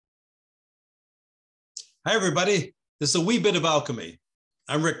Hi, everybody. This is a wee bit of alchemy.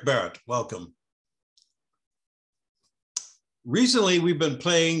 I'm Rick Barrett. Welcome. Recently, we've been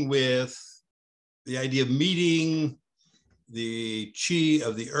playing with the idea of meeting the chi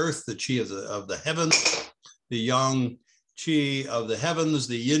of the earth, the chi of the heavens, the yang chi of the heavens,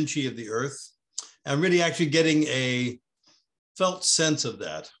 the yin chi of the earth, and really actually getting a felt sense of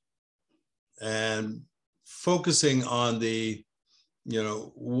that and focusing on the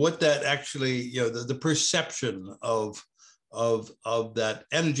what that actually, the perception of that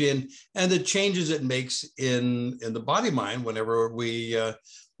energy and the changes it makes in the body mind whenever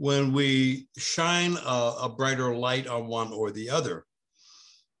when we shine a brighter light on one or the other.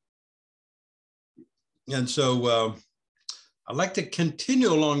 And so I'd like to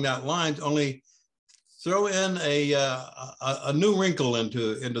continue along that line, only throw in a new wrinkle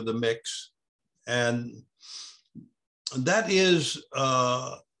into the mix, and that is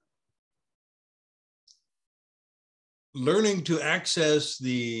learning to access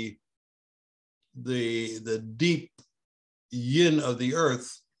the deep yin of the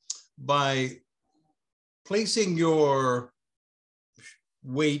earth by placing your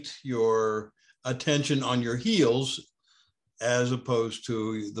weight, your attention on your heels as opposed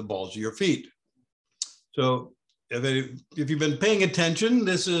to the balls of your feet. So if you've been paying attention,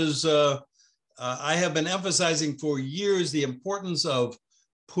 this is I have been emphasizing for years the importance of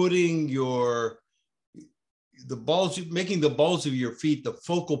putting making the balls of your feet the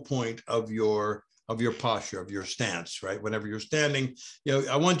focal point of your posture, of your stance, right? Whenever you're standing,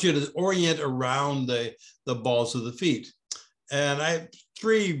 I want you to orient around the balls of the feet. And I have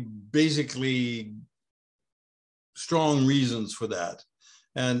three basically strong reasons for that.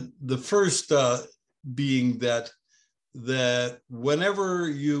 And the first being that whenever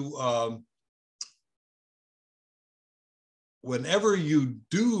you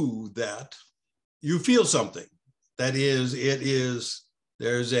do that, you feel something. That is, it's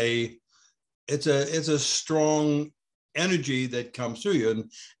a strong energy that comes through you,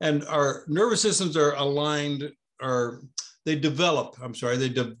 and our nervous systems are aligned, or they develop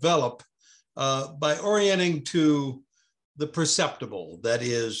by orienting to the perceptible. That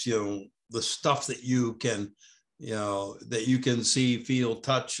is, the stuff that you can see, feel,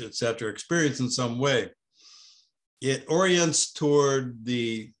 touch, etc., experience in some way. It orients toward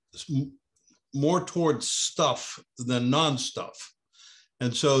more towards stuff than non-stuff.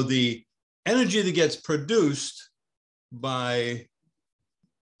 And so the energy that gets produced by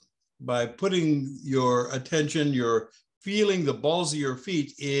putting your attention, your feeling the balls of your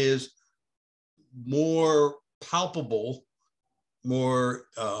feet is more palpable, more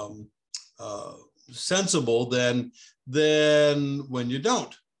sensible than when you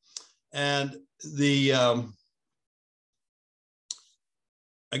don't. And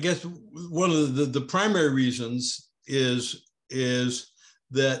I guess one of the primary reasons is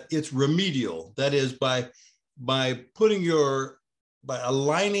that it's remedial. That is, by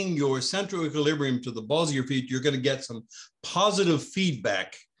aligning your central equilibrium to the balls of your feet, you're going to get some positive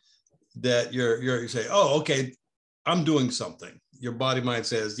feedback that you say, oh, okay, I'm doing something. Your body mind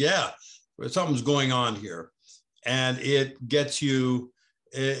says, yeah, something's going on here, and it gets you.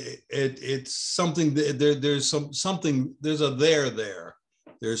 It's something. There's something. There's a there.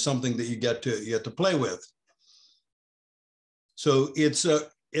 There's something that you get to play with. So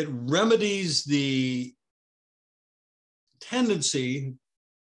it remedies the tendency,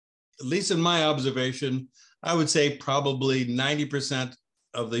 at least in my observation, I would say probably 90%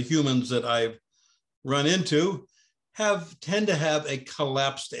 of the humans that I've run into tend to have a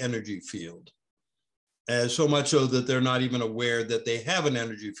collapsed energy field. So much so that they're not even aware that they have an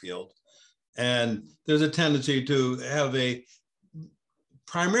energy field. And there's a tendency to have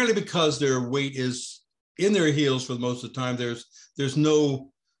primarily because their weight is in their heels for most of the time. There's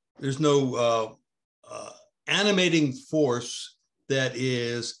no animating force that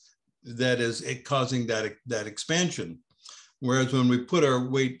is causing that expansion. Whereas when we put our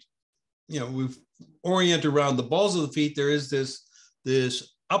weight, we orient around the balls of the feet, there is this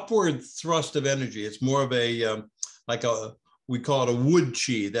upward thrust of energy. It's more of we call it a wood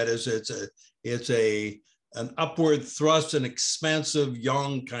chi. That is, it's an upward thrust, an expansive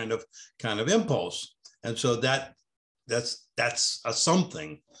yang kind of impulse. And so that's a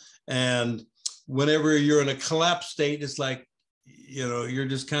something. And whenever you're in a collapsed state, it's like, you're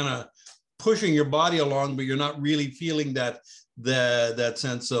just kind of pushing your body along, but you're not really feeling that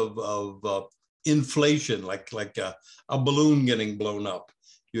sense of inflation, like a balloon getting blown up.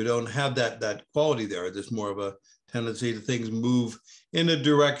 You don't have that quality there. There's more of a tendency to things move in a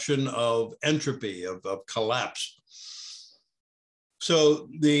direction of entropy, of collapse. So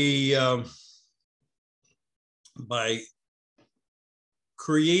the by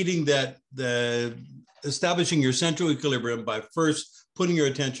creating establishing your central equilibrium by first putting your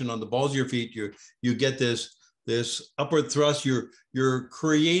attention on the balls of your feet. You get this upward thrust. You're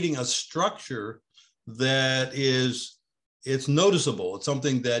creating a structure that it's noticeable. It's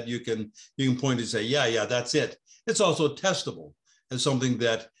something that you can point to say, yeah, that's it. It's also testable. It's something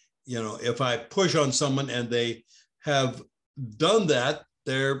that, if I push on someone and they have done that,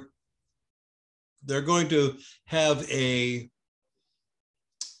 they're going to have an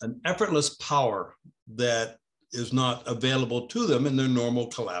effortless power that is not available to them in their normal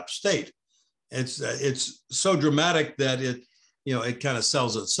collapsed state. It's so dramatic that it kind of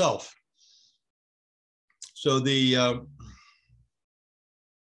sells itself. So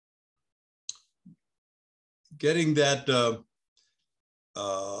getting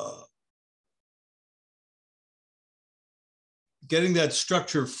that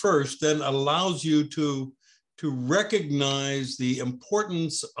structure first then allows you to recognize the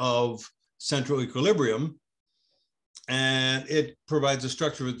importance of central equilibrium, and it provides a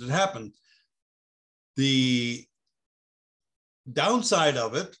structure that happens. The downside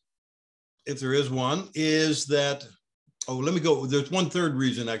of it, if there is one, is that, let me go. There's one third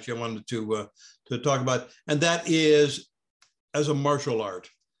reason actually I wanted to talk about, and that is as a martial art,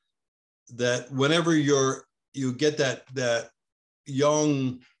 that whenever you get that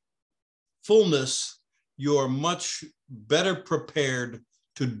young fullness, you're much better prepared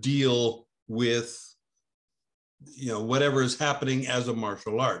to deal with whatever is happening as a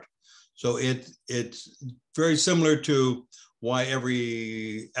martial art. So it's very similar to why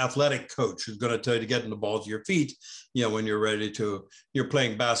every athletic coach is going to tell you to get in the balls of your feet, when you're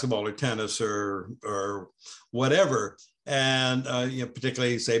playing basketball or tennis or whatever. And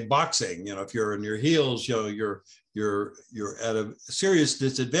particularly say boxing, if you're in your heels, you're at a serious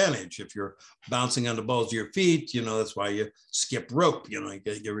disadvantage. If you're bouncing on the balls of your feet, that's why you skip rope. You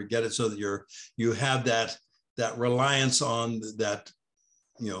get it so that you have that reliance on that,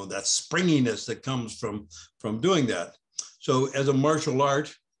 that springiness that comes from doing that. So as a martial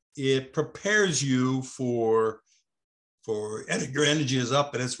art, it prepares you for your energy is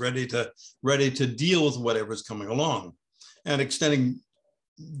up and it's ready to deal with whatever's coming along. And extending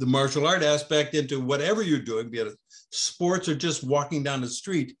the martial art aspect into whatever you're doing, be it sports or just walking down the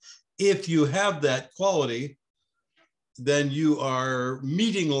street, if you have that quality, then you are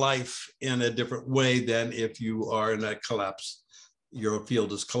meeting life in a different way than if you are in that collapse, your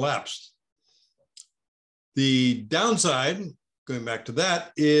field is collapsed. The downside, going back to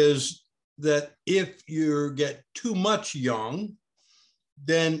that, is that if you get too much yang,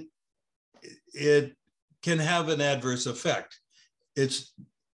 then it can have an adverse effect. It's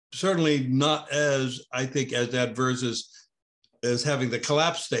certainly not as adverse as having the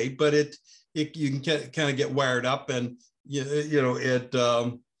collapse state, but you can kind of get wired up, and it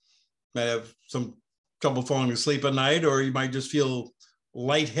might have some trouble falling asleep at night, or you might just feel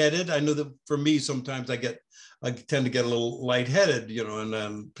lightheaded. I know that for me, sometimes I tend to get a little lightheaded, and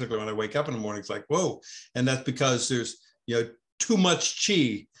then particularly when I wake up in the morning, it's like, whoa. And that's because there's, too much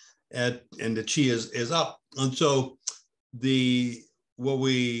chi, and the chi is up. And so what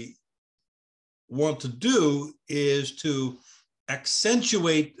we want to do is to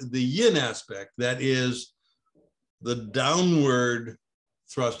accentuate the yin aspect, that is the downward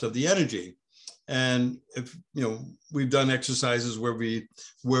thrust of the energy. And if we've done exercises where we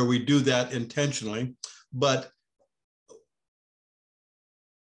do that intentionally, but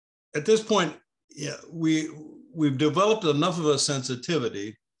at this point, we've developed enough of a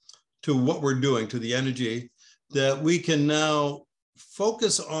sensitivity to what we're doing, to the energy, that we can now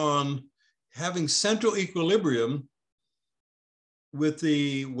focus on having central equilibrium with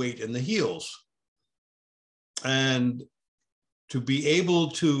the weight in the heels, and to be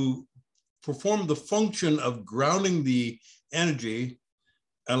able to perform the function of grounding the energy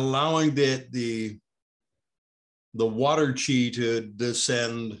and allowing the water chi to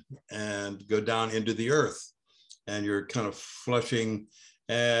descend and go down into the earth. And you're kind of flushing,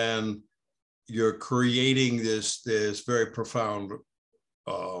 and you're creating this very profound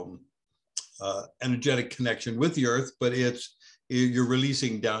energetic connection with the earth, but you're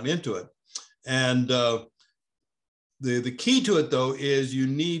releasing down into it. And the key to it, though, is you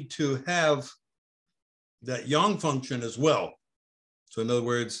need to have that yang function as well. So in other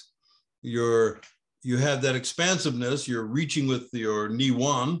words, you have that expansiveness, you're reaching with your Ni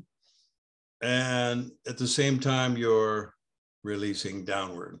Wan, and at the same time, you're releasing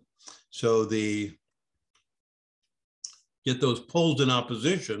downward. So get those poles in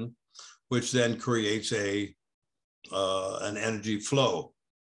opposition, which then creates an energy flow.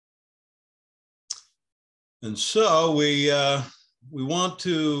 And so we want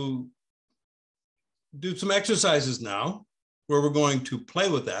to do some exercises now where we're going to play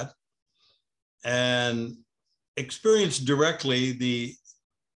with that and experience directly the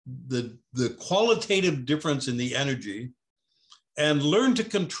qualitative difference in the energy and learn to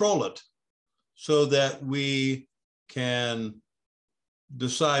control it so that we can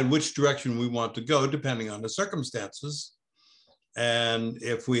decide which direction we want to go depending on the circumstances. And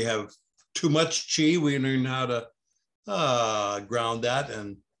if we have too much chi, we learn how to ground that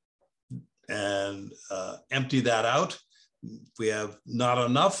and empty that out. If we have not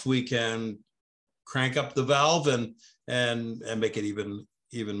enough, we can crank up the valve and make it even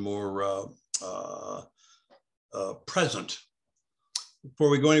more present. Before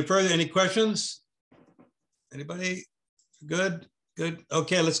we go any further, any questions? Anybody? Good, good.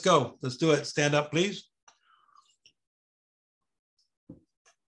 Okay, let's go. Let's do it. Stand up, please.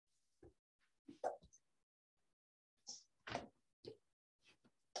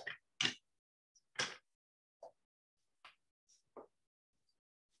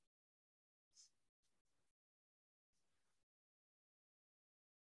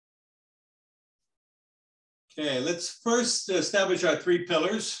 Okay, let's first establish our 3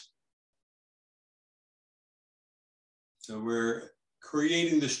 pillars. So we're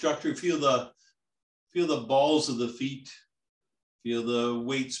creating the structure. Feel the balls of the feet. Feel the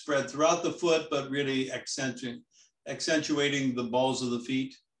weight spread throughout the foot, but really accentuating the balls of the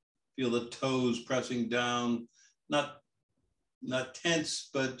feet. Feel the toes pressing down, not tense,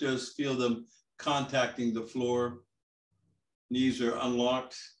 but just feel them contacting the floor. Knees are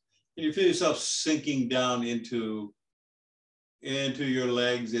unlocked. And you feel yourself sinking down into your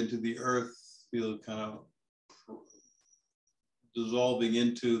legs, into the earth. Feel kind of dissolving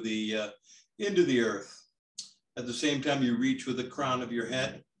into the earth. At the same time, you reach with the crown of your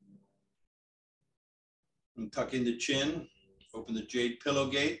head and tuck in the chin, open the jade pillow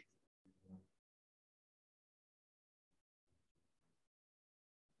gate.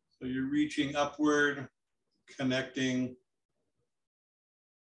 So you're reaching upward, connecting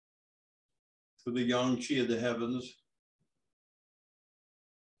to the yang qi of the heavens.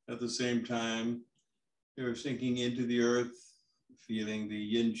 At the same time, you're sinking into the earth, feeling the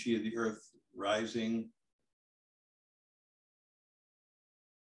yin qi of the earth rising.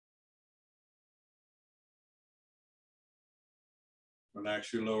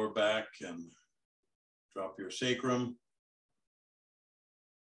 Relax your lower back and drop your sacrum.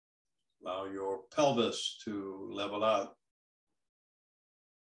 Allow your pelvis to level out.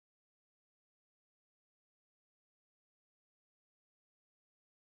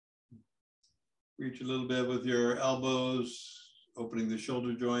 Reach a little bit with your elbows, opening the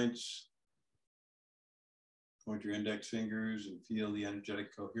shoulder joints. Point your index fingers and feel the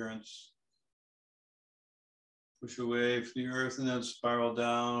energetic coherence. Push away from the earth and then spiral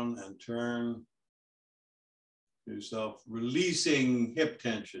down and turn. Yourself releasing hip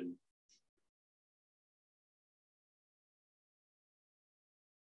tension.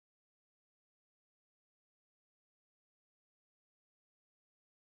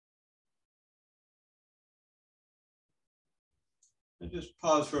 And just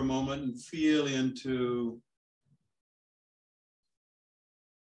pause for a moment and feel into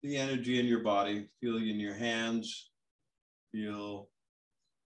the energy in your body. Feel it in your hands. Feel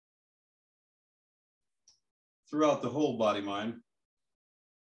throughout the whole body mind.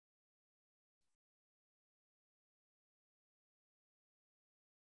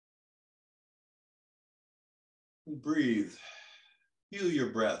 And breathe. Feel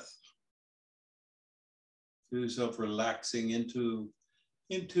your breath. Feel yourself relaxing into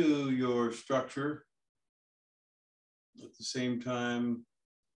your structure. At the same time,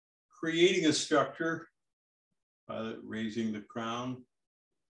 creating a structure by raising the crown.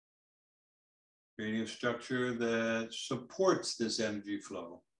 Creating a structure that supports this energy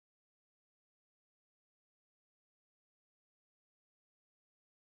flow.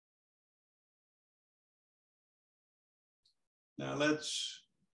 Now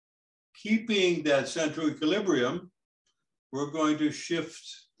keeping that central equilibrium, we're going to shift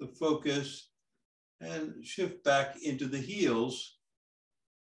the focus and shift back into the heels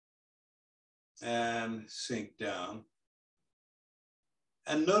and sink down.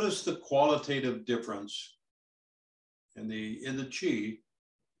 And notice the qualitative difference in the chi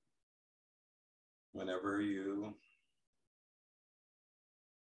whenever you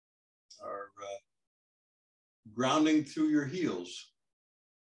are grounding through your heels.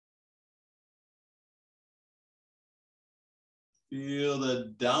 Feel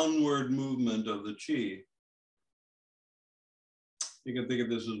the downward movement of the chi. You can think of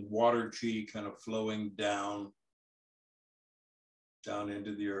this as water chi kind of flowing down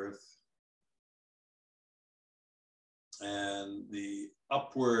into the earth. And the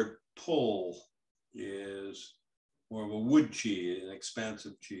upward pull is more of a wood chi, an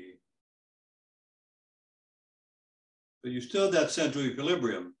expansive chi. But you still have that central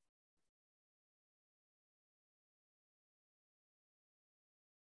equilibrium.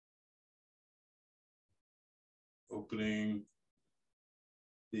 Opening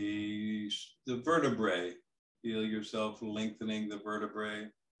the vertebrae. Feel yourself lengthening the vertebrae.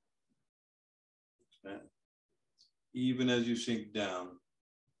 Even as you sink down.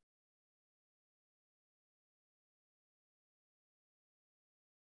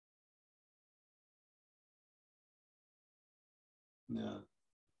 Yeah.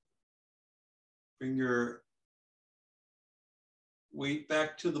 Bring your weight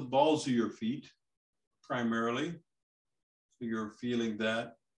back to the balls of your feet, primarily. So you're feeling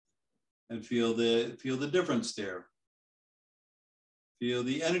that, and feel the difference there. Feel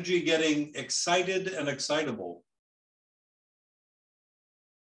the energy getting excited and excitable.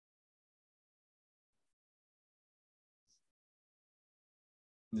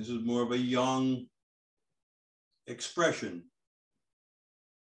 This is more of a yang expression.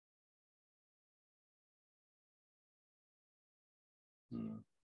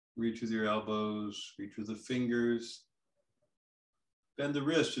 Reach with your elbows, reach with the fingers. Bend the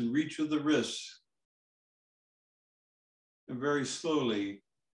wrists and reach with the wrists. And very slowly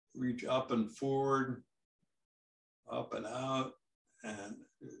reach up and forward, up and out, and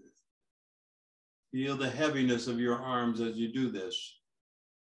feel the heaviness of your arms as you do this.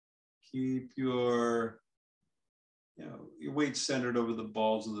 Keep your weight centered over the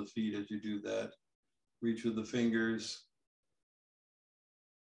balls of the feet as you do that. Reach with the fingers.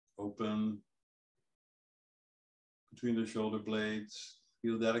 Open between the shoulder blades.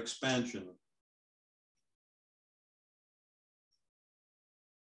 Feel that expansion.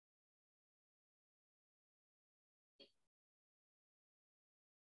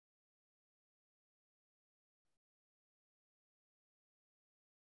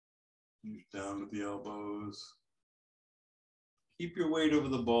 Reach down with the elbows. Keep your weight over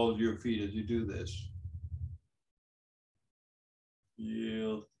the balls of your feet as you do this.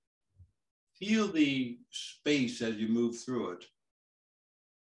 Feel the space as you move through it.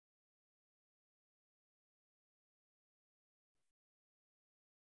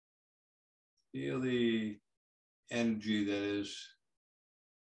 Feel the energy that is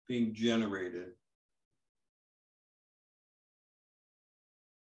being generated.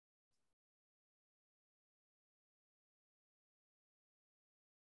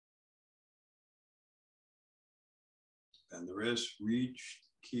 Bend the wrist, reach,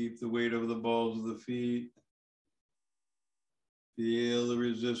 keep the weight over the balls of the feet. Feel the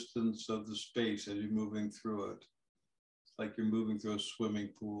resistance of the space as you're moving through it. It's like you're moving through a swimming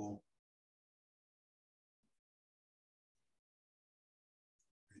pool.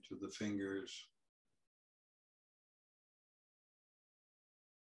 Reach with the fingers.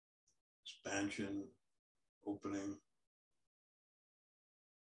 Expansion, opening.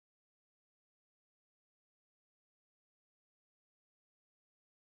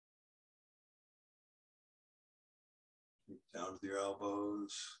 Down to your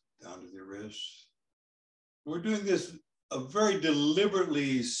elbows, down to your wrists. We're doing this a very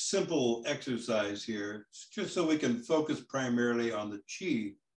deliberately simple exercise here, just so we can focus primarily on the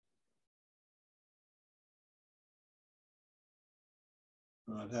chi.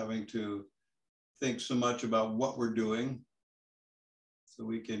 Not having to think so much about what we're doing, so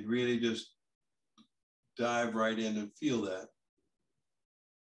we can really just dive right in and feel that.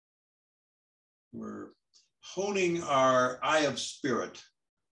 We're honing our eye of spirit,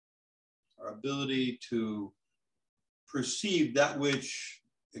 our ability to perceive that which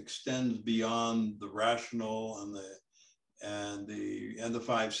extends beyond the rational and the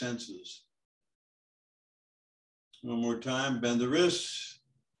five senses. One more time, bend the wrists,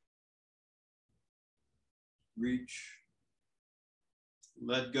 reach,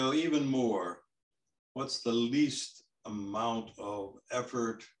 let go even more. What's the least amount of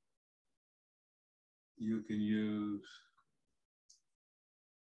effort you can use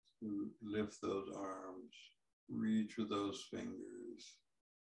to lift those arms? Reach with those fingers.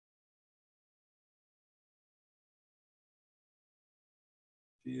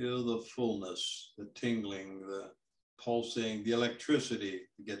 Feel the fullness, the tingling, the pulsing, the electricity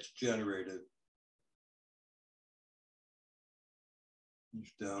that gets generated.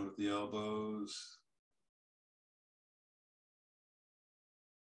 Reach down with the elbows.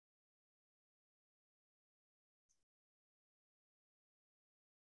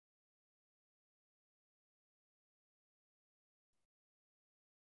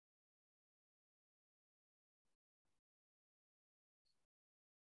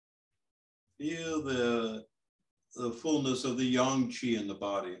 Feel the fullness of the yang qi in the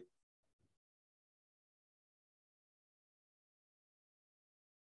body.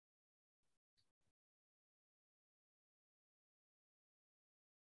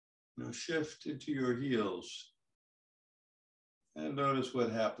 Now shift into your heels and notice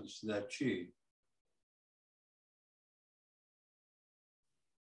what happens to that qi.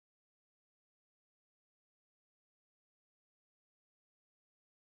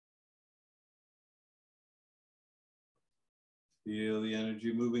 Feel the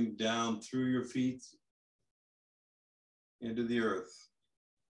energy moving down through your feet into the earth.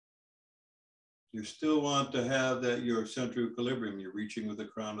 You still want to have that your center equilibrium. You're reaching with the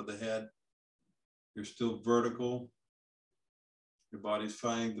crown of the head. You're still vertical. Your body's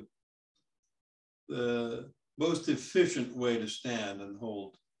finding the most efficient way to stand and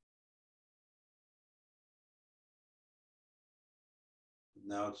hold.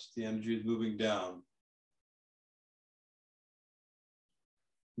 Now it's the energy is moving down.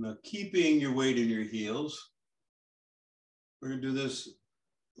 Now keeping your weight in your heels, we're going to do this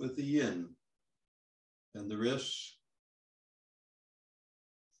with the yin and the wrists,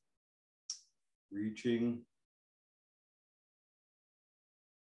 reaching.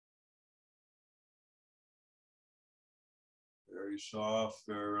 Very soft,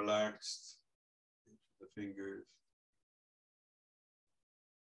 very relaxed. The fingers.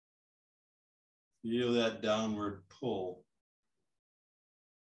 Feel that downward pull.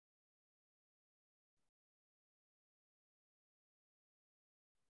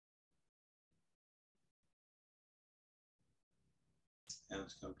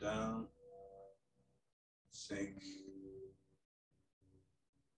 Hands come down, sink.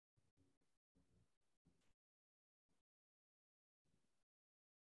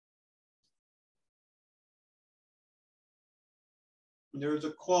 There's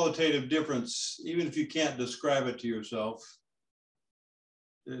a qualitative difference, even if you can't describe it to yourself.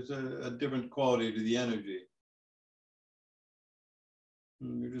 There's a different quality to the energy.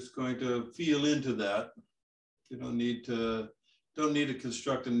 And you're just going to feel into that. You don't need to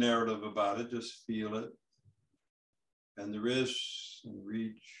construct a narrative about it, just feel it. And the wrists and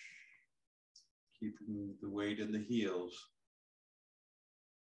reach, keeping the weight in the heels.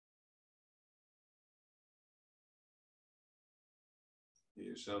 Feel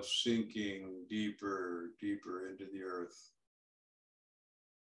yourself sinking deeper, deeper into the earth.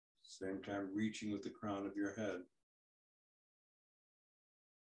 Same time reaching with the crown of your head.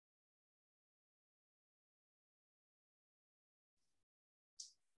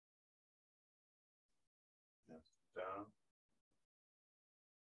 Down.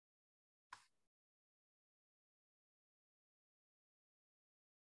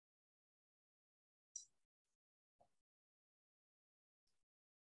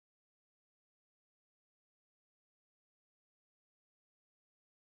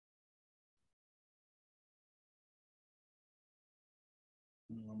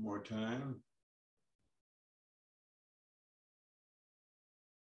 One more time.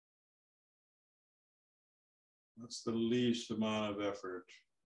 That's the least amount of effort.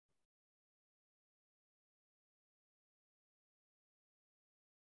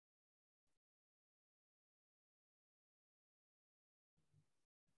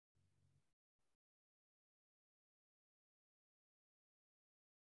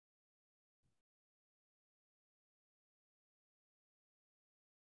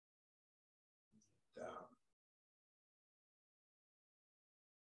 Down.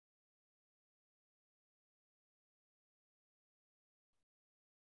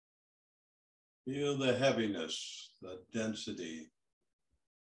 Feel the heaviness, the density.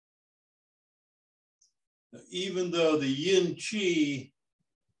 Even though the yin qi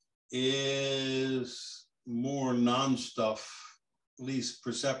is more non-stuff, at least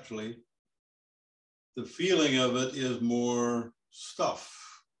perceptually, the feeling of it is more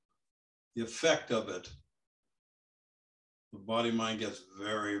stuff, the effect of it. The body-mind gets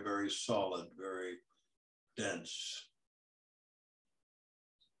very, very solid, very dense.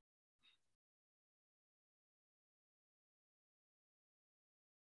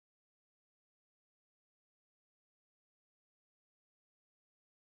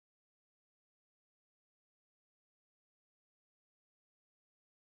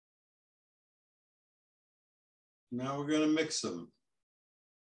 Now we're going to mix them.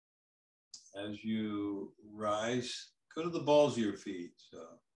 As you rise, go to the balls of your feet. So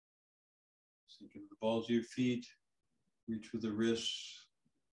sink into the balls of your feet, reach with the wrists,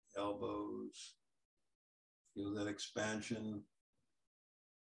 elbows, feel that expansion,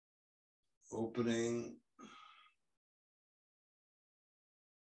 opening.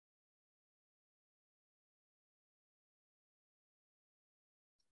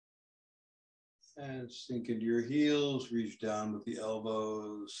 And sink into your heels, reach down with the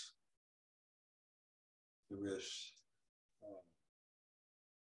elbows, the wrists,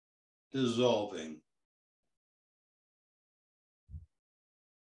 dissolving.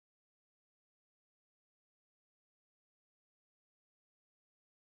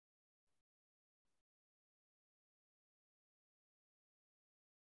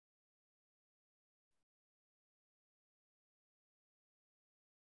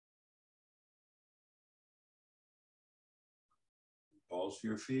 Balls of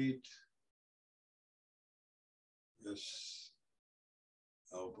your feet, wrists,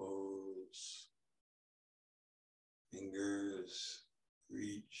 elbows, fingers,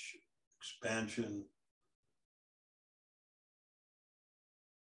 reach, expansion.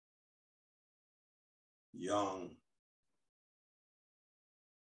 Yang.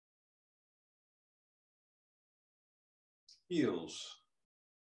 Heels,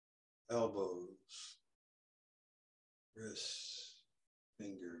 elbows, wrists,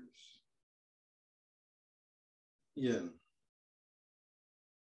 fingers. Yin.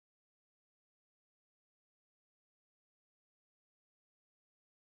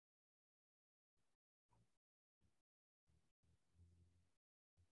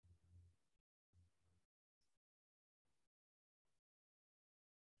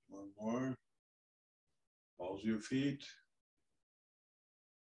 One more. Balls of your feet.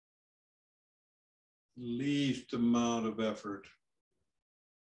 Least amount of effort.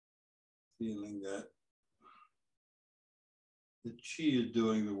 Feeling that the chi is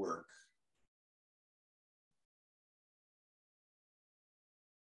doing the work.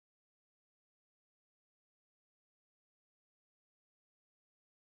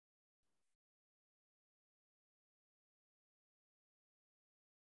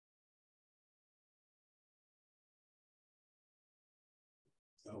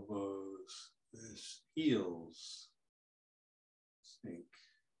 Elbows, wrists, heels. Sink.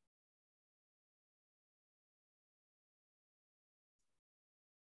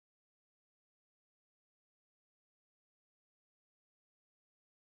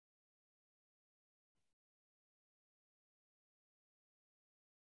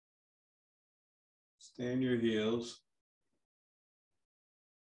 Stay on your heels.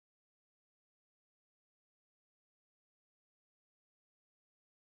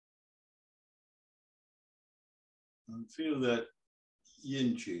 And feel that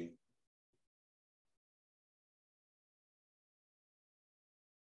yin chi.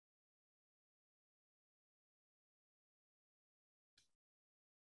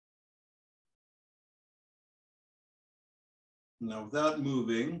 Now, without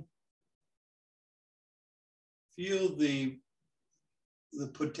moving, feel the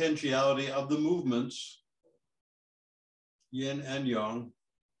potentiality of the movements, yin and yang,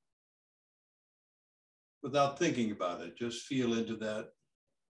 without thinking about it. Just feel into that.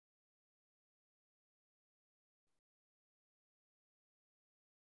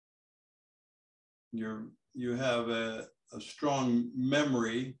 You have a strong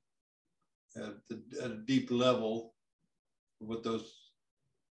memory at a deep level of what those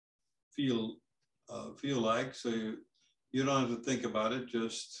feel like. So you don't have to think about it.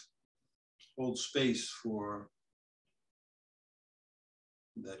 Just hold space for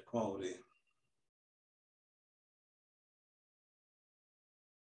that quality.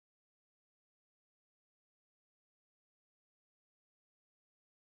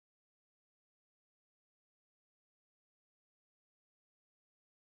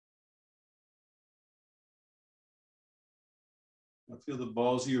 Now feel the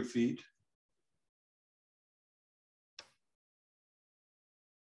balls of your feet.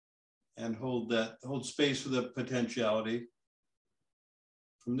 And hold space for the potentiality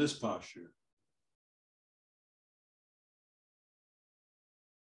from this posture.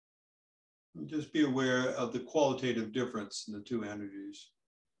 And just be aware of the qualitative difference in the two energies.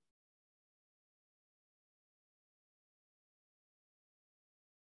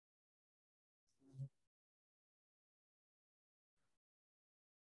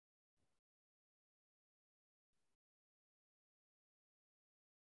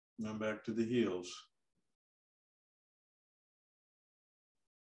 Now back to the heels.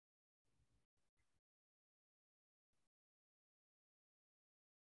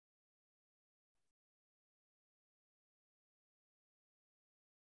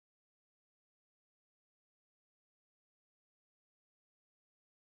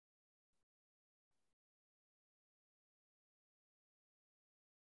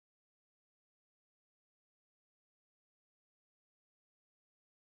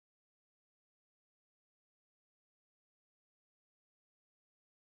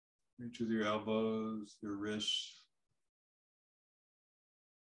 Reach with your elbows, your wrists.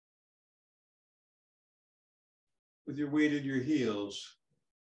 With your weight at your heels.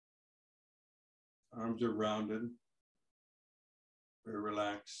 Arms are rounded, very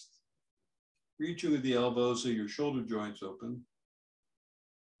relaxed. Reaching with the elbows so your shoulder joints open.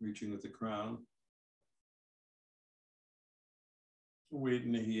 Reaching with the crown. Weight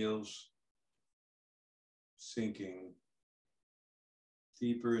in the heels. Sinking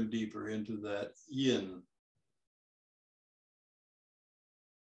deeper and deeper into that yin.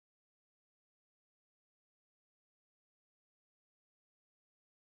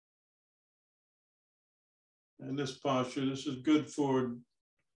 And this posture, this is good for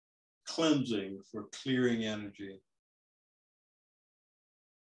cleansing, for clearing energy.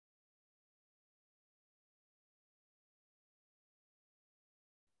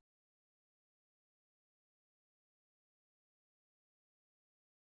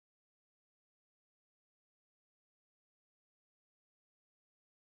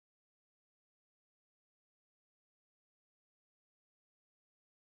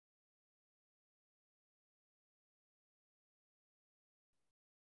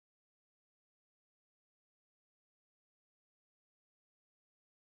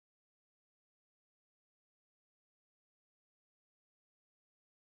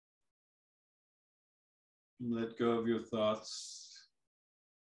 Let go of your thoughts.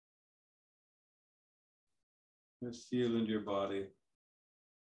 Just feel into your body.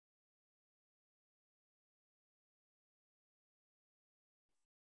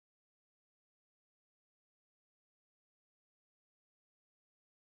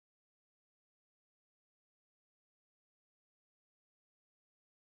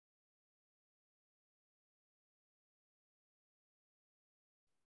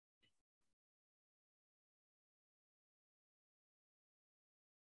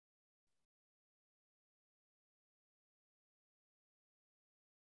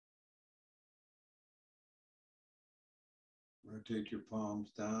 Rotate your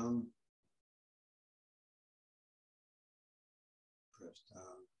palms down. Press down.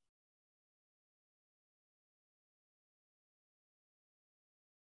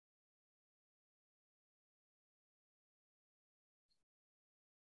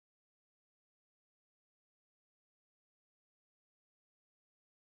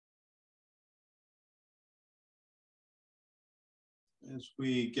 As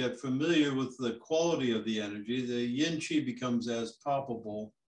we get familiar with the quality of the energy, the yin qi becomes as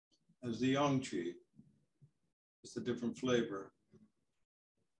palpable as the yang qi. It's a different flavor.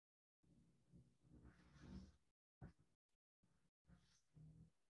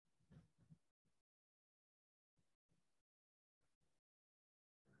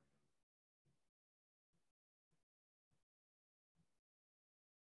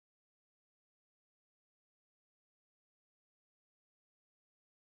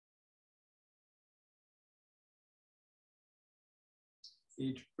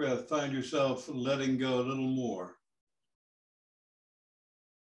 Each breath, find yourself letting go a little more.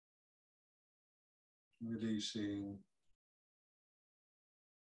 Releasing.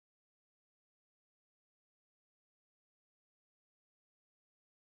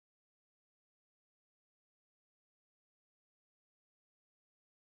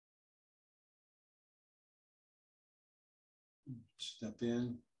 Step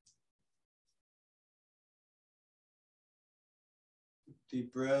in.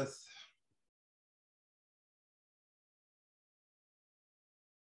 Deep breath.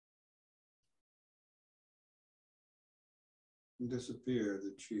 And disappear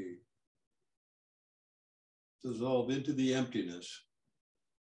the qi. Dissolve into the emptiness.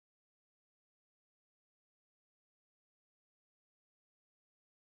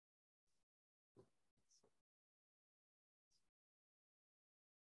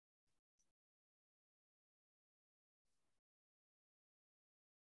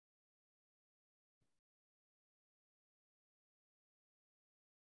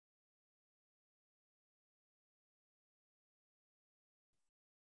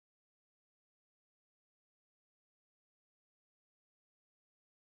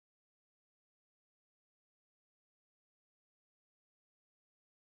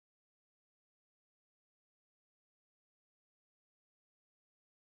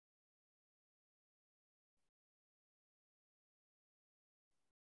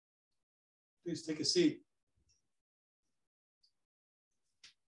 Please take a seat.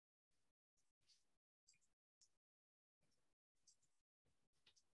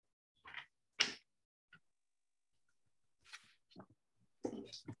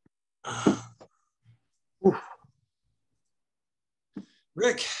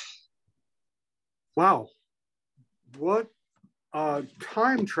 Rick, Wow. What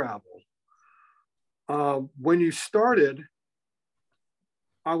time travel. When you started,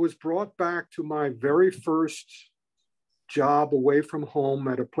 I was brought back to my very first job away from home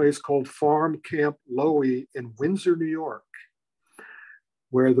at a place called Farm Camp Lowy in Windsor, New York,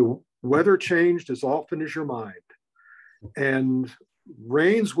 where the weather changed as often as your mind. And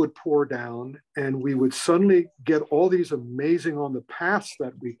rains would pour down, and we would suddenly get all these amazing, on the paths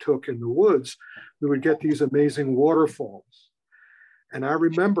that we took in the woods, we would get these amazing waterfalls. And I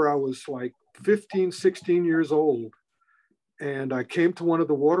remember I was like 15, 16 years old, and I came to one of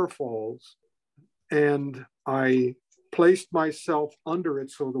the waterfalls, and I placed myself under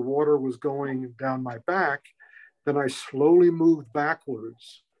it so the water was going down my back. Then I slowly moved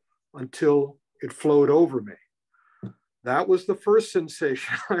backwards until it flowed over me. That was the first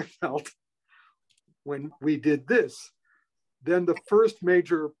sensation I felt when we did this. Then the first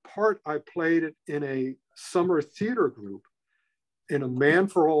major part I played in a summer theater group in A Man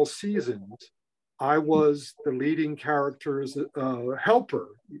for All Seasons. I was the leading character's helper,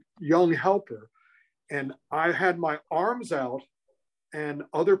 young helper. And I had my arms out, and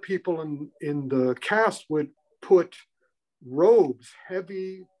other people in the cast would put robes,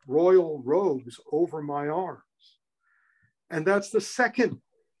 heavy royal robes over my arms. And that's the second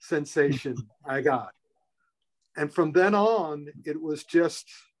sensation I got. And from then on, it was just,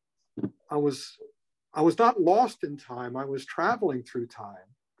 I was not lost in time. I was traveling through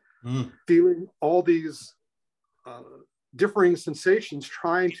time, feeling all these differing sensations,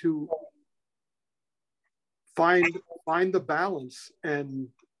 trying to find the balance and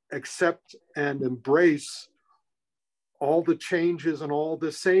accept and embrace all the changes and all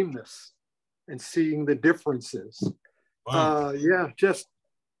the sameness and seeing the differences. Wow. Just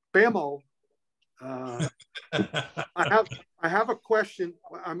bammo. I have a question.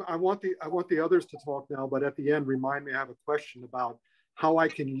 I want the others to talk now, but at the end, remind me, I have a question about how I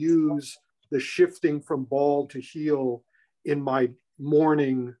can use the shifting from ball to heel in my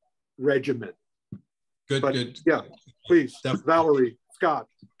morning regimen. Good. Yeah, please, definitely. Valerie, Scott,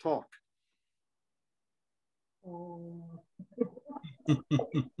 talk.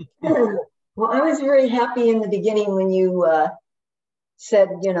 Well, I was very happy in the beginning when you said,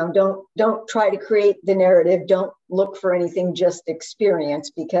 don't try to create the narrative, don't look for anything, just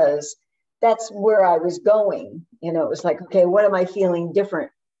experience, because that's where I was going. It was like, okay, what am I feeling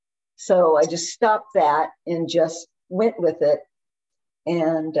different? So I just stopped that and just went with it.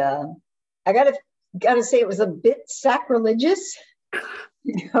 And I gotta say, it was a bit sacrilegious,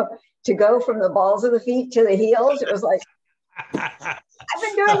 to go from the balls of the feet to the heels. It was like, I've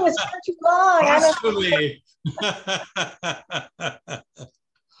been doing this for too long.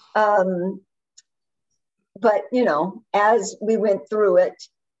 But as we went through it,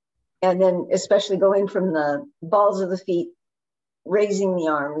 and then especially going from the balls of the feet, raising the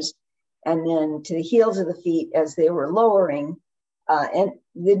arms, and then to the heels of the feet as they were lowering, and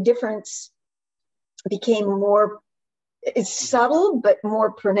the difference became more, it's subtle, but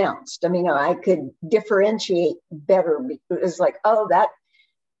more pronounced. I mean, I could differentiate better. It was like, oh,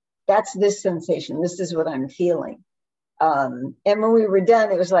 that's this sensation. This is what I'm feeling. And when we were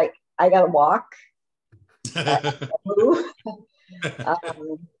done, it was like, I got to walk. I gotta move.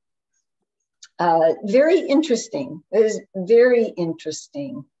 Very interesting. It was very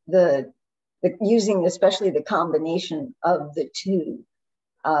interesting. The using, especially the combination of the two.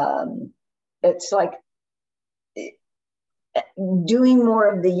 It's like doing more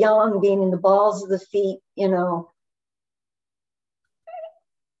of the yang, being in the balls of the feet,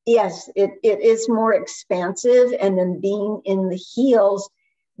 yes, it is more expansive. And then being in the heels,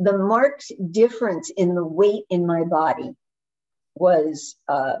 the marked difference in the weight in my body was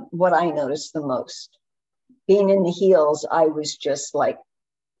what I noticed the most. Being in the heels, I was just like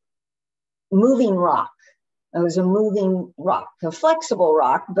moving rock. I was a moving rock, a flexible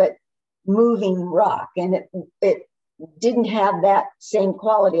rock, but moving rock. And it didn't have that same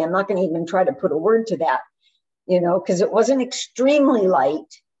quality. I'm not going to even try to put a word to that, because it wasn't extremely light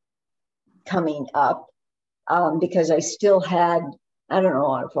coming up, because I still had, I don't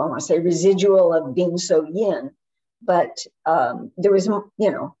know if I want to say residual of being so yin, but there was,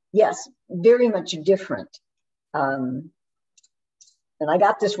 yes, very much different. And I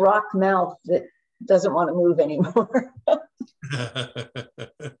got this rock mouth that doesn't want to move anymore.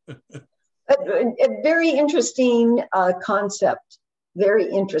 A very interesting concept, very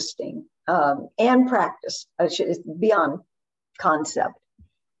interesting, and practice. It's beyond concept.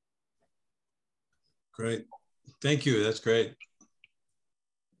 Great. Thank you. That's great.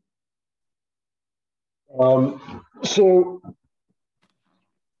 So,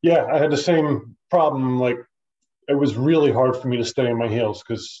 yeah, I had the same problem, like it was really hard for me to stay on my heels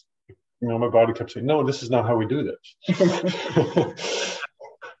because, you know, my body kept saying, no, this is not how we do this.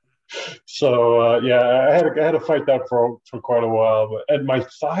 So yeah, I had to fight that for quite a while, and my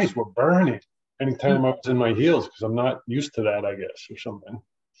thighs were burning anytime I was in my heels because I'm not used to that, I guess, or something.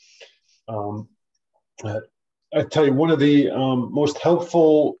 I tell you, one of the most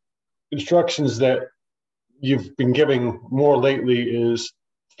helpful instructions that you've been giving more lately is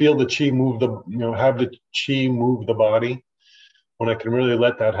feel the chi move have the chi move the body. When I can really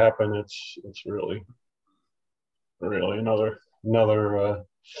let that happen, it's really another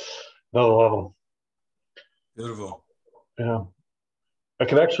level. Beautiful. Yeah, I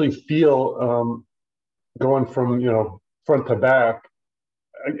could actually feel going from, you know, front to back.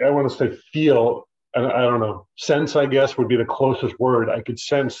 I want to say feel. I don't know. Sense, I guess, would be the closest word. I could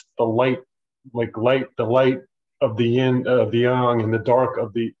sense the light, the light of the yin, of the yang, and the dark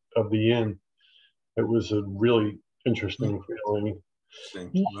of the yin. It was a really interesting feeling.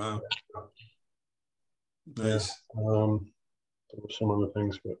 Interesting. Wow. Nice. Yeah. There were some other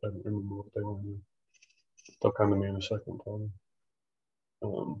things, but I don't remember what they were. They'll come to me in a second, probably.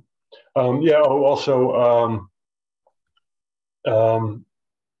 Yeah. Oh, also,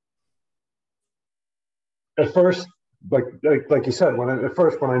 at first, like you said, when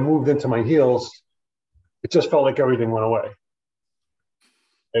I moved into my heels, it just felt like everything went away.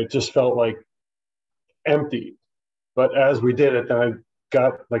 It just felt like empty. But as we did it, then I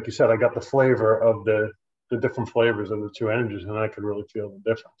got, like you said, I got the flavor of the different flavors of the two energies, and I could really feel the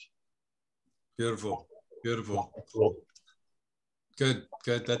difference. Beautiful. Beautiful. Cool. Good.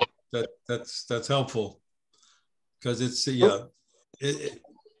 That's helpful, because it's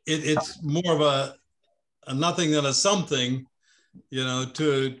it's more of a nothing than a something, you know,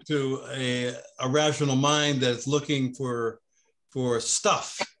 to a rational mind that's looking for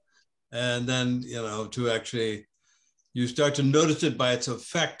stuff, and then, you know, to actually, you start to notice it by its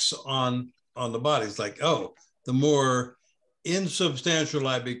effects on the body. It's like, oh, the more insubstantial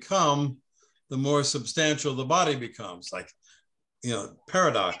I become, the more substantial the body becomes. Like, you know,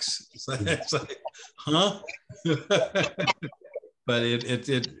 paradox. It's like huh? But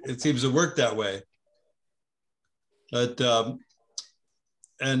it seems to work that way. But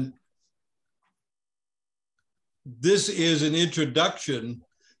and this is an introduction.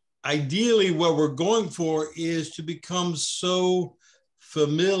 Ideally, what we're going for is to become so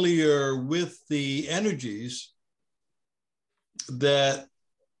familiar with the energies that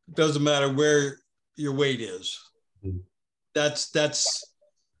doesn't matter where your weight is. That's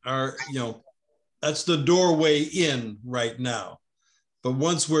our, you know, that's the doorway in right now. But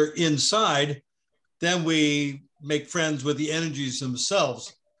once we're inside, then we make friends with the energies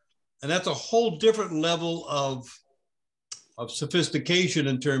themselves. And that's a whole different level of sophistication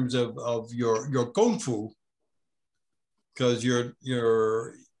in terms of your kung fu, because your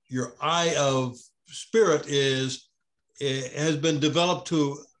eye of spirit has been developed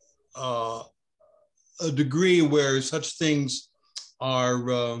to a degree where such things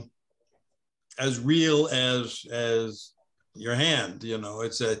are as real as your hand. You know,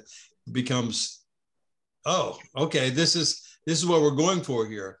 it becomes, oh, okay, this is what we're going for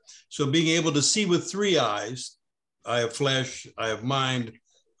here. So being able to see with three eyes, I have flesh, I have mind,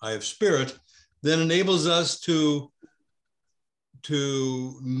 I have spirit, then enables us to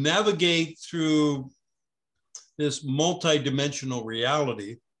navigate through this multidimensional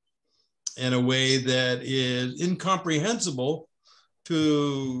reality in a way that is incomprehensible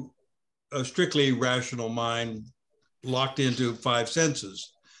to a strictly rational mind locked into five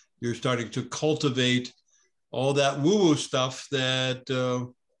senses. You're starting to cultivate all that woo-woo stuff that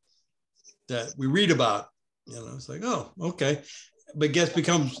that we read about. You know, it's like, oh, okay. But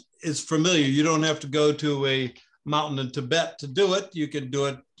it's familiar. You don't have to go to a mountain in Tibet to do it. You can do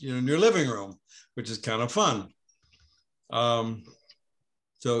it, you know, in your living room, which is kind of fun.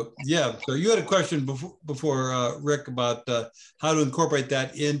 So yeah, so you had a question before Rick, about how to incorporate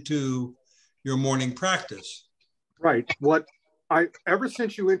that into your morning practice. Right. Ever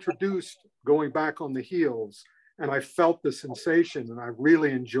since you introduced going back on the heels, and I felt the sensation, and I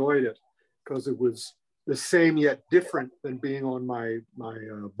really enjoyed it because it was the same yet different than being on my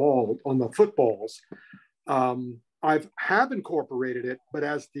ball, on the footballs. I have incorporated it, but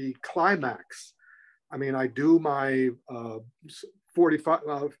as the climax. I mean, I do my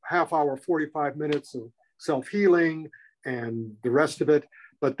 45 minutes of self-healing and the rest of it.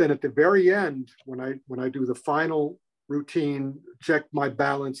 But then at the very end, when I do the final routine, check my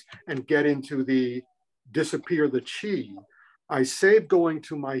balance and get into the disappear the chi, I save going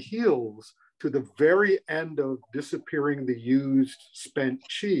to my heels to the very end of disappearing the used spent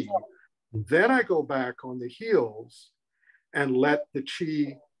chi. Then I go back on the heels and let the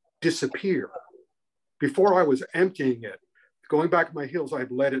chi disappear. Before I was emptying it, going back to my heels,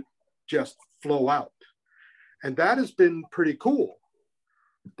 I'd let it just flow out. And that has been pretty cool.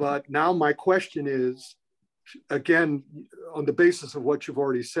 But now my question is, again, on the basis of what you've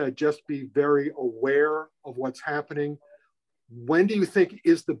already said, just be very aware of what's happening. When do you think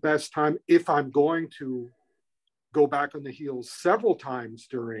is the best time, if I'm going to go back on the heels several times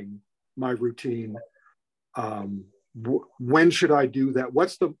during my routine? When should I do that?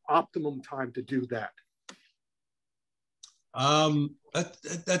 What's the optimum time to do that?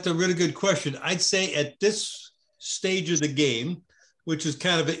 That's a really good question. I'd say at this stage of the game, which is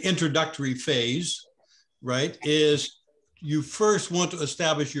kind of an introductory phase, right, is you first want to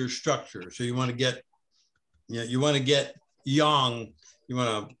establish your structure. So you want to get, you want to get yang, you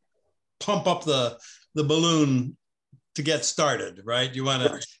want to pump up the balloon to get started, right? You want to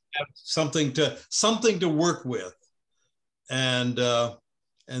have something to work with, and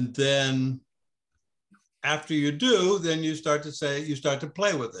then after you do, then you start to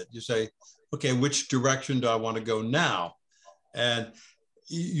play with it. You say, okay, which direction do I want to go now? And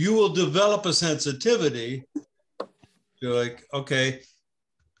you will develop a sensitivity to, like, okay,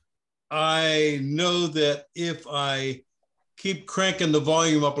 I know that if I keep cranking the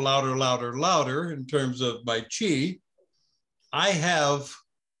volume up louder, louder, louder in terms of my chi, I have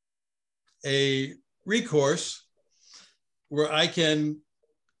a recourse where I can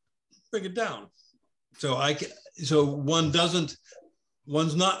bring it down. So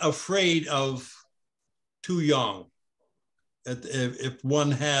one's not afraid of too yang. If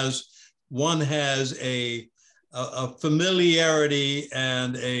one has a familiarity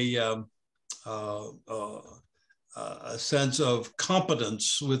and a sense of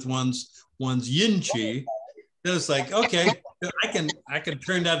competence with one's yin chi, then it's like, okay, I can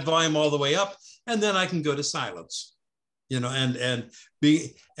turn that volume all the way up, and then I can go to silence, and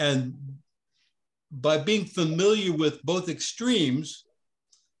by being familiar with both extremes,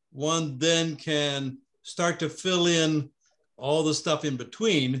 one then can start to fill in all the stuff in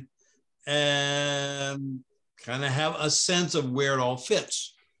between and kind of have a sense of where it all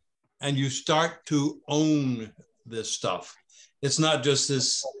fits. And you start to own this stuff. It's not just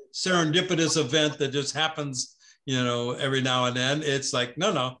this serendipitous event that just happens, every now and then. It's like,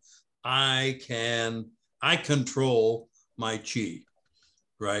 no, I control my chi,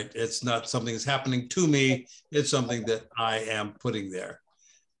 right? It's not something that's happening to me. It's something that I am putting there.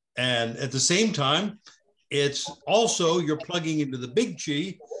 And at the same time, it's also, you're plugging into the big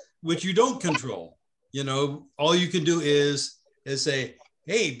chi, which you don't control. All you can do is say,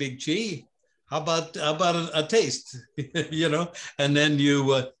 hey, big chi, how about a taste, and then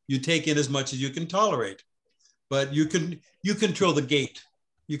you take in as much as you can tolerate. But you control the gate,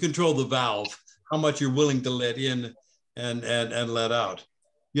 you control the valve, how much you're willing to let in and let out.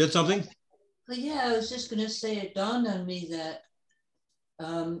 You had something? Well, yeah, I was just going to say, it dawned on me that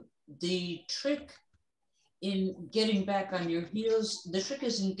the trick in getting back on your heels, the trick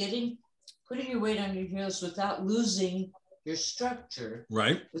is in putting your weight on your heels without losing your structure,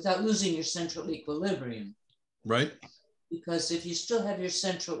 right? Without losing your central equilibrium, right? Because if you still have your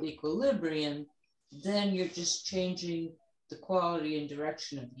central equilibrium, then you're just changing the quality and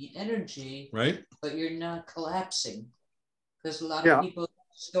direction of the energy, right? But you're not collapsing, because a lot of people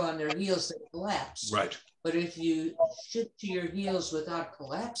just go on their heels, they collapse, right? But if you shift to your heels without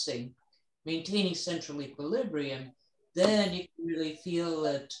collapsing, maintaining central equilibrium, then you can really feel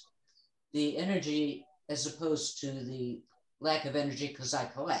it, the energy, as opposed to the lack of energy because I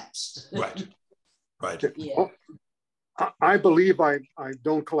collapsed. Right. Yeah. Well, I believe I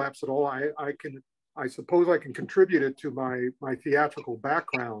don't collapse at all. I suppose I can contribute it to my theatrical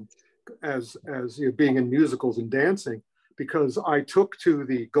background as being in musicals and dancing, because I took to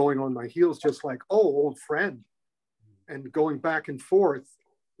the going on my heels just like, oh, old friend, and going back and forth.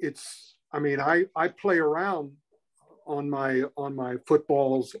 I play around on my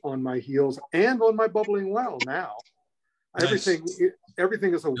footballs, on my heels, and on my bubbling well now. Nice.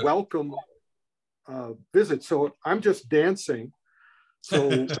 Everything is a welcome visit. So I'm just dancing.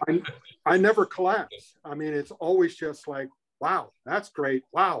 So I never collapse. It's always just like, wow, that's great.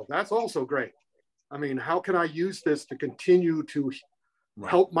 Wow, that's also great. How can I use this to continue to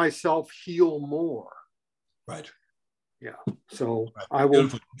help myself heal more? Right. Yeah. So I will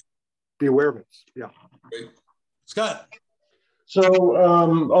be aware of it. Yeah. Great. Scott. So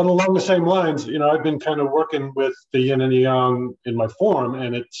along the same lines, I've been kind of working with the yin and yang in my form,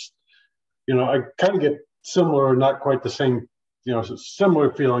 and it's, I kind of get similar, not quite the same,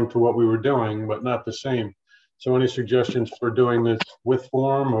 similar feeling to what we were doing, but not the same. So any suggestions for doing this with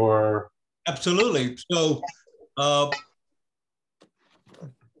form or Absolutely. So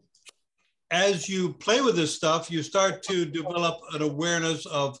as you play with this stuff, you start to develop an awareness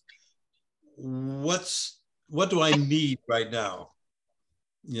of what do I need right now?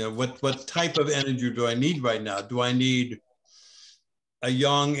 You know, what type of energy do I need right now? Do I need a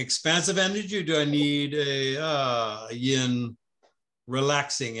yang expansive energy? Or do I need a yin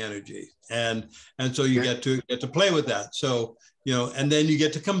relaxing energy? And so you get to play with that. So, you know, and then you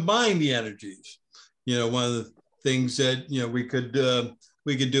get to combine the energies. You know, one of the things that, you know, we could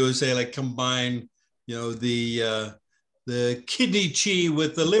do is say, like, combine, you know, the kidney chi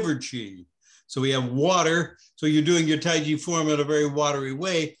with the liver chi. So we have water. So you're doing your Tai Chi form in a very watery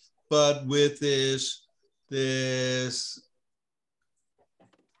way, but with this the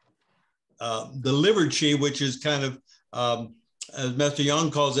liver chi, which is kind of, as Master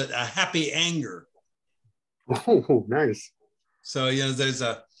Yang calls it, a happy anger. Oh, nice. So, you know, there's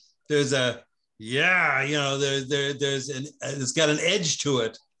a yeah, you know, it's got an edge to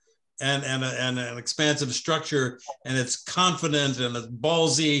it, and an expansive structure, and it's confident and it's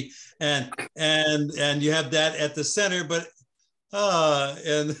ballsy, and you have that at the center, but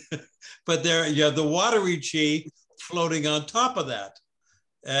but there you have the watery chi floating on top of that.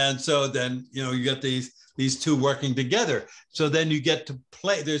 And so then, you know, you get these two working together. So then you get to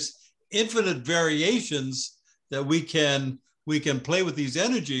play. There's infinite variations that we can play with these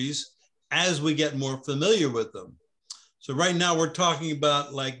energies as we get more familiar with them. So right now we're talking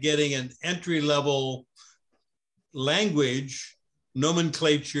about like getting an entry-level language,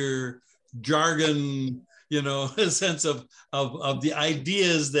 nomenclature, jargon, you know, a sense of the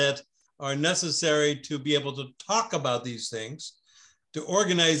ideas that are necessary to be able to talk about these things, to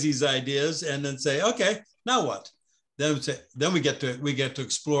organize these ideas, and then say, okay, now what? Then we get to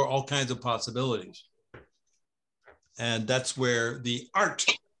explore all kinds of possibilities. And that's where the art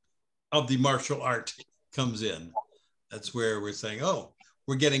of the martial art comes in. That's where we're saying, oh,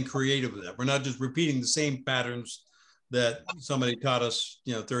 we're getting creative with that. We're not just repeating the same patterns that somebody taught us,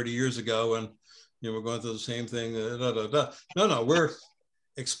 you know, 30 years ago, and, you know, we're going through the same thing. No, we're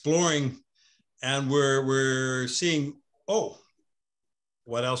exploring, and we're seeing, oh,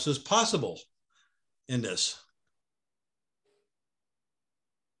 what else is possible in this?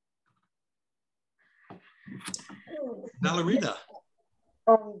 Ballerina.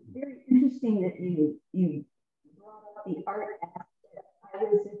 Very interesting that you brought up the art aspect. I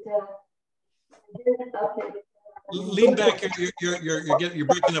was Lean back. You're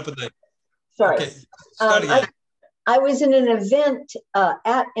breaking up with the. Sorry. Okay. Start again. I was in an event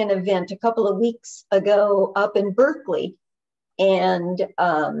at an event a couple of weeks ago up in Berkeley, and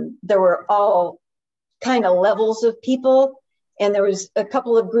there were all kind of levels of people. And there was a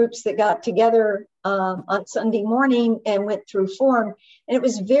couple of groups that got together on Sunday morning and went through form. And it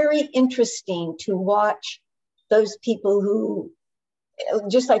was very interesting to watch those people who,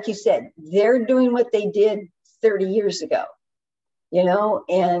 just like you said, they're doing what they did 30 years ago, you know,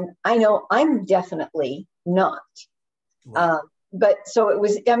 and I know I'm definitely not. Right. But so it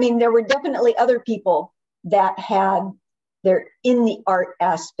was, I mean, there were definitely other people that they're in the art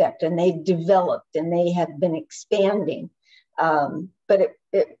aspect, and they've developed and they have been expanding. But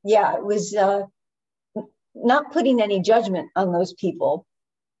it was not putting any judgment on those people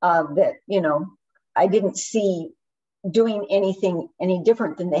that, you know, I didn't see doing anything any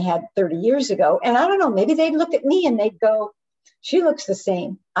different than they had 30 years ago. And I don't know, maybe they'd look at me and they'd go, she looks the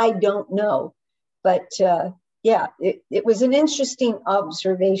same. I don't know. But it was an interesting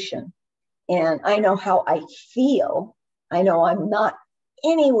observation. And I know how I feel. I know I'm not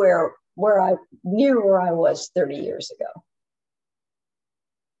anywhere near where I was 30 years ago.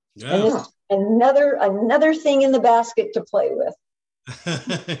 Yeah. And this is another thing in the basket to play with.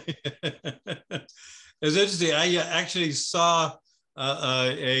 It's interesting. I actually saw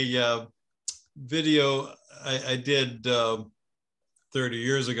a video I did 30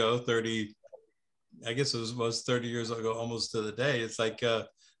 years ago. I guess it was 30 years ago, almost to the day. It's like a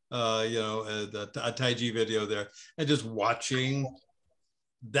Tai Chi video there, and just watching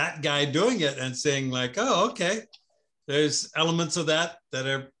that guy doing it and saying like, oh, okay, there's elements of that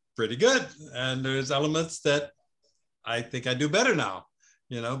are pretty good, and there's elements that I think I do better now,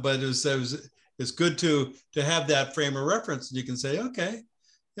 you know. But it's good to have that frame of reference, and you can say, okay,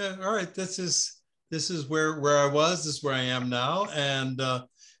 yeah, all right, this is where I was, this is where I am now, and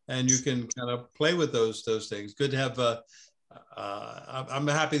you can kind of play with those things. Good to have. I'm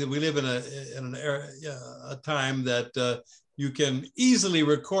happy that we live in an era, a time that you can easily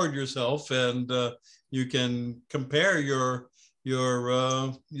record yourself, and you can compare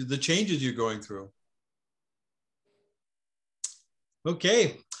the changes you're going through.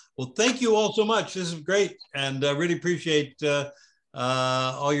 Okay, Well, thank you all so much. This is great. And I really appreciate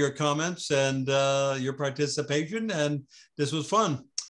all your comments and your participation. And this was fun.